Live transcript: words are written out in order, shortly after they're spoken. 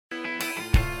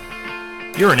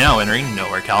You are now entering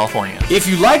Nowhere, California. If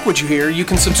you like what you hear, you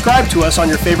can subscribe to us on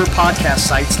your favorite podcast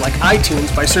sites like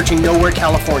iTunes by searching Nowhere,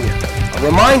 California. A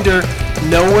reminder,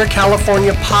 Nowhere,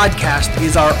 California podcast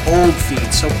is our old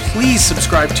feed, so please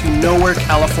subscribe to Nowhere,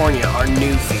 California, our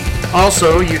new feed.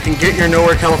 Also, you can get your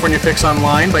Nowhere, California fix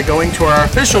online by going to our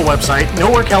official website,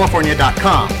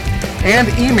 nowherecalifornia.com, and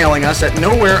emailing us at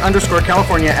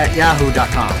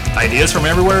nowhere_California@yahoo.com. Ideas from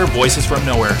everywhere, voices from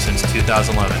nowhere since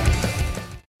 2011.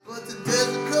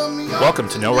 Welcome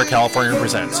to Nowhere, California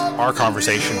Presents, our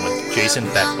conversation with Jason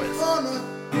Beckwith.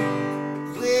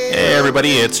 Hey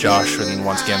everybody, it's Josh, and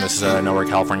once again this is Nowhere,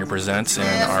 California Presents,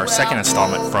 and our second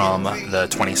installment from the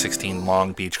 2016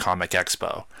 Long Beach Comic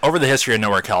Expo. Over the history of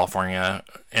Nowhere, California,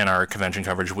 and our convention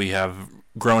coverage, we have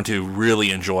grown to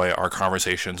really enjoy our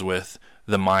conversations with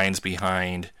the minds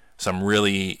behind some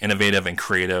really innovative and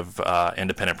creative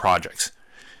independent projects.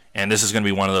 And this is going to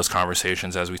be one of those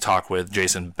conversations as we talk with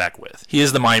Jason Beckwith. He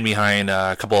is the mind behind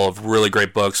a couple of really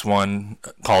great books, one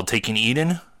called Taking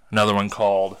Eden, another one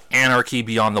called Anarchy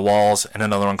Beyond the Walls, and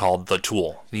another one called The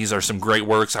Tool. These are some great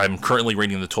works. I'm currently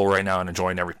reading The Tool right now and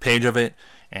enjoying every page of it,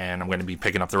 and I'm going to be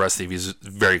picking up the rest of these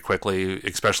very quickly,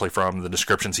 especially from the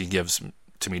descriptions he gives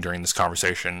to me during this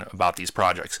conversation about these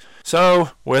projects. So,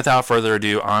 without further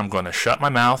ado, I'm going to shut my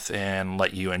mouth and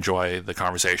let you enjoy the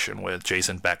conversation with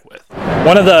Jason Beckwith.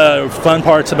 One of the fun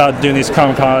parts about doing these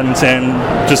Comic-Cons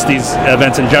and just these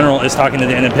events in general is talking to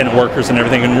the independent workers and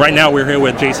everything. And right now we're here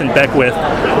with Jason Beckwith,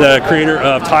 the creator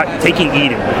of Taking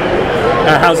Eden.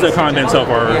 How's the con been so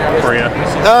far for you?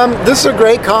 This is a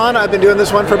great con. I've been doing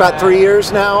this one for about 3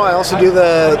 years now. I also do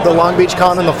the Long Beach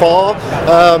Con in the fall.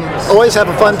 Always have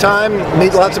a fun time,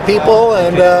 meet lots of people,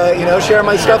 and share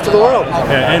my stuff to the world.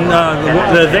 Yeah, and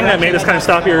the thing that made us kind of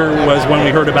stop here was when we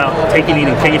heard about Taking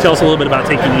Eden. Can you tell us a little bit about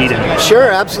Taking Eden?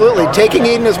 Sure, absolutely. Taking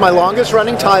Eden is my longest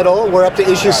running title. We're up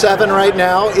to issue 7 right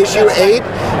now. Issue 8,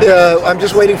 I'm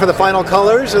just waiting for the final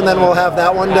colors, and then we'll have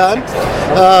that one done.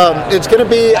 It's going to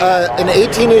be an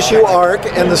 18-issue arc,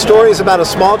 and the story is about a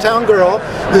small-town girl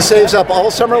who saves up all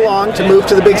summer long to move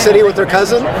to the big city with her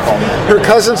cousin. Her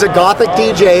cousin's a gothic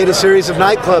DJ at a series of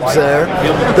nightclubs there.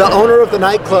 The owner of the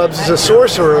nightclubs is a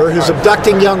sorcerer who's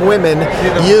abducting young women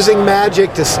using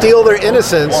magic to steal their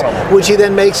innocence, which he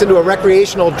then makes into a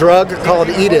recreational drug called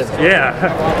Eden. Yeah.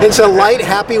 It's a light,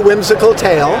 happy, whimsical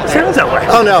tale. Sounds that way.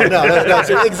 Oh, no, it's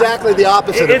exactly the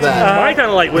opposite of that. It's my kind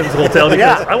of light, whimsical tale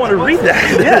because I want to read that.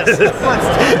 Yes.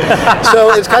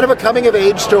 So it's kind of a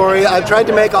coming-of-age story. I've tried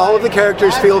to make all of the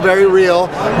characters feel very real.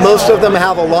 Most of them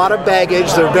have a lot of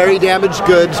baggage. They're very damaged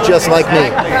goods, just like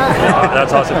me.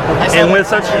 That's awesome. And with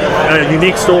such a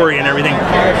unique story and everything,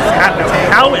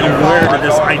 how and where did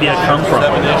this idea come from?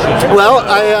 Well,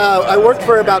 I worked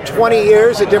for about 20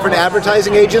 years at different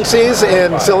advertising agencies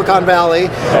in Silicon Valley,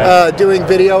 doing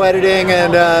video editing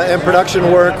and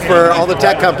production work for all the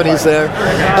tech companies there.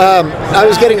 I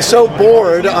was getting so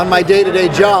bored on my day-to-day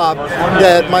job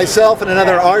that myself and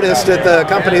another artist at the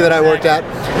company that I worked at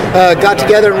got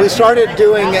together, and we started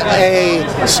doing a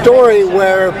story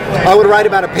where I would write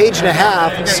about a page and a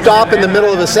half, stop in the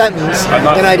middle of a sentence,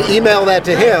 and I'd email that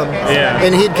to him,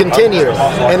 and he'd continue,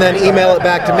 and then email it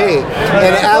back to me.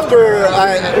 And after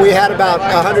we had about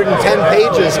 110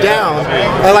 pages down,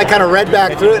 I kind of read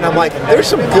back through it, and I'm like, there's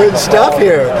some good stuff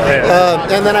here.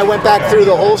 And then I went back through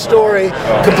the whole story,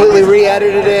 completely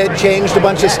re-edited it, changed a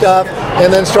bunch of stuff,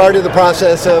 and then started the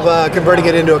process of converting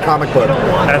it into a comic book.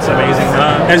 That's amazing.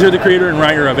 As you're the creator and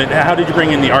writer of it, how did you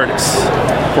bring in the artists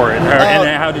for it?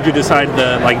 And how did you decide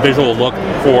the visual look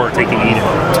for Taking Eden?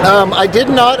 I did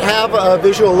not have a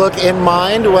visual look in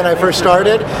mind when I first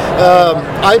started.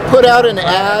 I put out an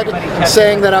ad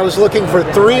saying that I was looking for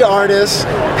 3 artists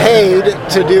paid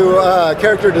to do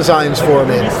character designs for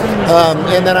me.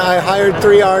 And then I hired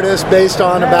 3 artists based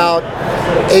on about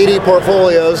 80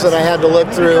 portfolios that I had to look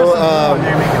through.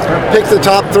 Picked the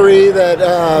top 3 that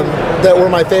were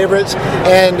my favorites,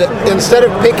 and instead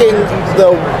of picking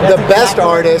the best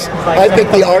artist, I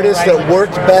picked the artist that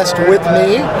worked best with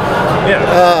me.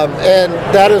 And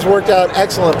that has worked out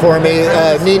excellent for me.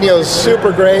 Nino's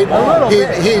super great.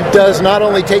 He does not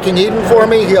only Taking Eden for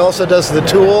me, he also does The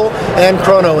Tool and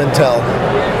Chrono Intel.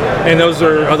 And those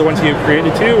are other ones you've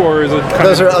created too, or is it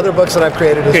those are other books that I've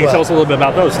created as well? Tell us a little bit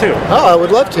about those too. Oh, I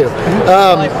would love to.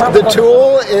 The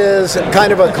Tool is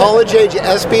kind of a college-age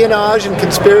espionage and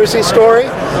conspiracy story,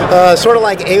 sort of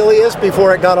like Alias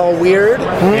before it got all weird.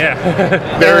 Yeah,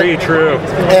 very true.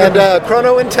 And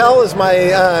Chrono Intel is my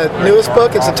newest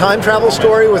book. It's a time travel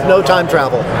story with no time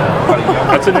travel.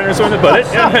 That's an interesting way to put it.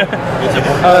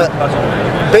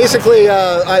 Basically,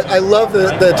 I love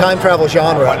the time travel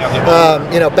genre.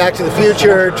 Back to the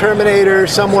Future, Terminator,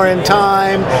 Somewhere in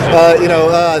Time,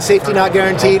 Safety Not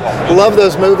Guaranteed. Love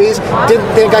those movies. Didn't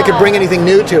think I could bring anything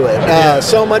new to it.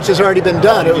 So much has already been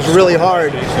done. It was really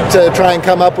hard to try and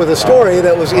come up with a story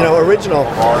that was, original.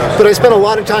 But I spent a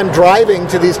lot of time driving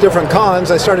to these different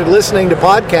cons. I started listening to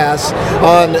podcasts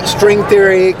on string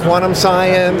theory, quantum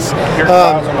science.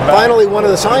 Finally, one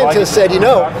of the scientists said,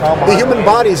 the human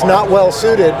body's not well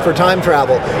suited for time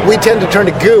travel. We tend to turn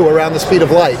to goo around the speed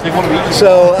of light.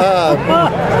 So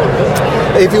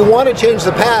if you want to change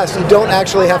the past, you don't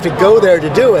actually have to go there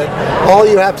to do it. All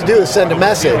you have to do is send a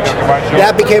message.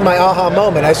 That became my aha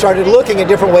moment. I started looking at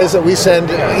different ways that we send,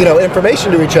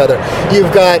 information to each other.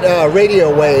 You've got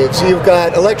radio waves. You've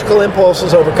got electrical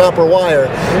impulses over copper wire.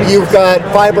 You've got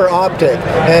fiber optic.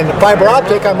 And fiber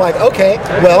optic, I'm like, okay,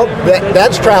 well,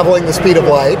 that's traveling the speed of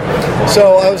light.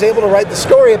 So I was able to write the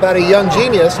story about a young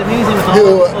genius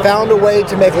who found a way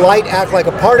to make light act like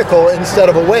a particle instead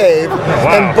of a wave,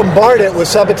 and bombard it with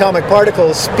subatomic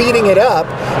particles, speeding it up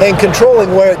and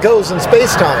controlling where it goes in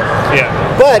space-time.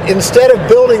 Yeah. But instead of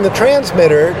building the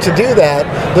transmitter to do that,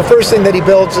 the first thing that he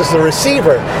builds is the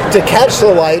receiver to catch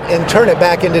the light and turn it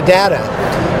back into data.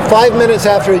 5 minutes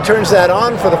after he turns that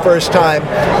on for the first time,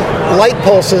 light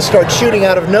pulses start shooting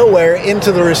out of nowhere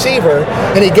into the receiver,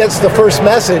 and he gets the first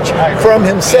message from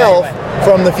himself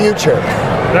from the future.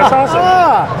 That's awesome.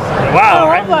 Wow.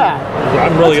 I love that.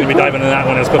 I'm really going to be diving into that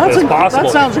one as quickly as possible.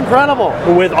 That sounds incredible.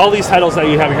 With all these titles that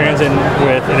you have your hands in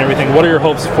with and everything, what are your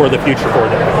hopes for the future for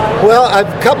them? Well,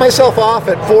 I've cut myself off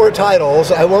at 4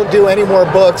 titles. I won't do any more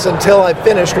books until I've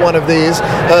finished one of these.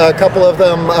 A couple of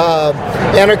them,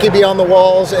 Anarchy Beyond the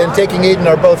Walls and Taking Eden,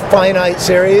 are both finite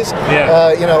series.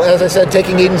 Yeah. As I said,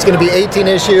 Taking Eden is going to be 18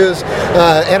 issues.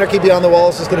 Anarchy Beyond the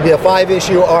Walls is going to be a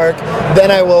 5-issue arc.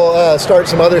 Then I will start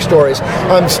some other stories.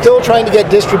 I'm still trying to get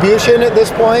distribution at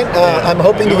this point. I'm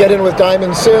hoping to get in with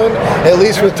Diamond soon, at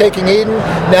least with Taking Eden.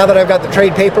 Now that I've got the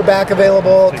trade paperback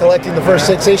available, collecting the first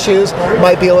 6 issues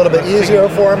might be a little bit easier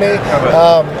for me.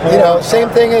 Same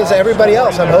thing as everybody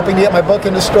else. I'm hoping to get my book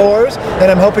into stores,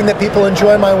 and I'm hoping that people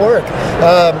enjoy my work.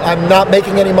 I'm not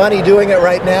making any money doing it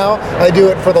right now. I do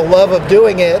it for the love of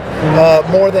doing it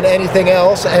more than anything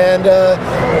else, and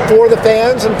for the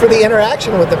fans and for the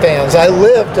interaction with the fans. I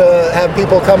live to have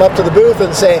people come up to the booth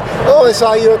and say, "Oh, I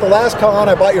saw you at the last con.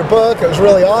 I bought your book. It was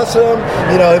really awesome.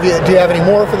 Do you have any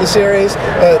more for the series?"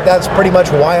 That's pretty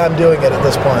much why I'm doing it at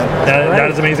this point. That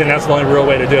is amazing. That's the only real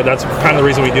way to do it. That's kind of the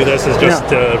reason we do this, is just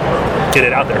to get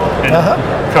it out there and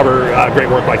cover great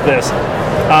work like this.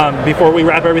 Before we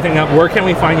wrap everything up, where can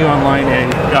we find you online,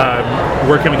 and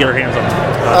where can we get our hands on these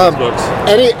books?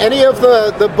 Any of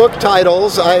the book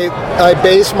titles, I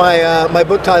base my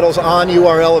book titles on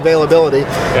URL availability.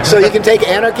 So you can take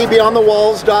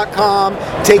anarchybeyondthewalls.com,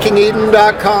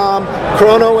 takingeden.com,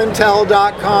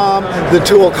 chronointel.com,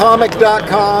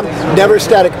 thetoolcomic.com,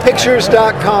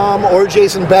 neverstaticpictures.com, or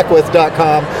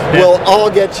jasonbeckwith.com will all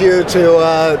get you to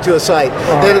a site.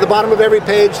 And at the bottom of every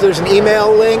page there's an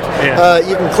email link.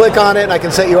 You can click on it and I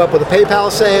can set you up with a PayPal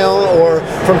sale, or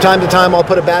from time to time I'll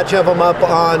put a batch of them up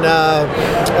on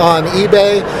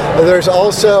eBay. There's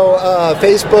also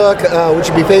Facebook, which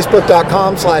would be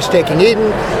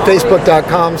facebook.com/takingeden,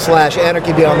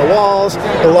 facebook.com/anarchybeyondthewalls.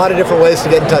 A lot of different ways to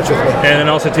get in touch with me. And then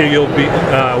also too,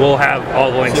 we'll have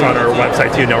all the links on our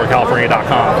website too,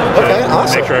 nowherecalifornia.com. Okay,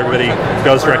 awesome. Make sure everybody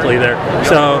goes directly there.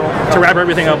 So to wrap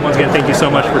everything up, once again, thank you so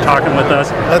much for talking with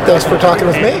us. Thanks for talking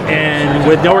with me. And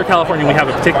with Nowhere California, we have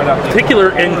a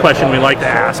particular end question we like to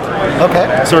ask. Okay.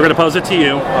 So we're going to pose it to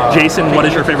you. Jason, what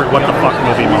is your favorite what the fuck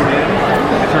movie moment?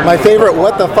 My favorite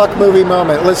what the fuck movie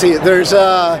moment. Let's see. There's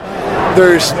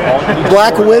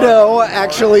Black Widow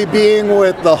actually being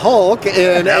with the Hulk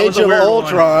in Age of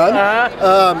Ultron.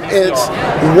 It's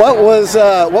what was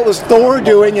Thor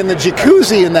doing in the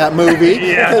jacuzzi in that movie?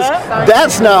 Because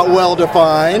that's not well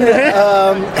defined.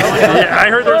 I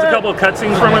heard there was a couple of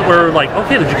cutscenes from it where, like,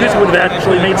 okay, the jacuzzi would have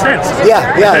actually made sense.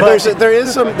 Yeah. There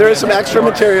is some extra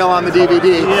material on the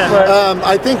DVD.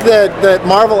 I think that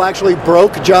Marvel actually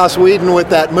broke Joss Whedon with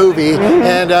that movie,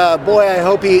 and boy, I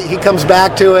hope he comes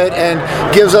back to it and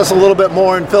gives us a little bit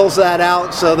more and fills that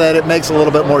out so that it makes a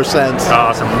little bit more sense.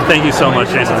 Awesome. Thank you so much,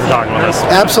 Jason, for talking with us.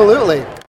 Absolutely.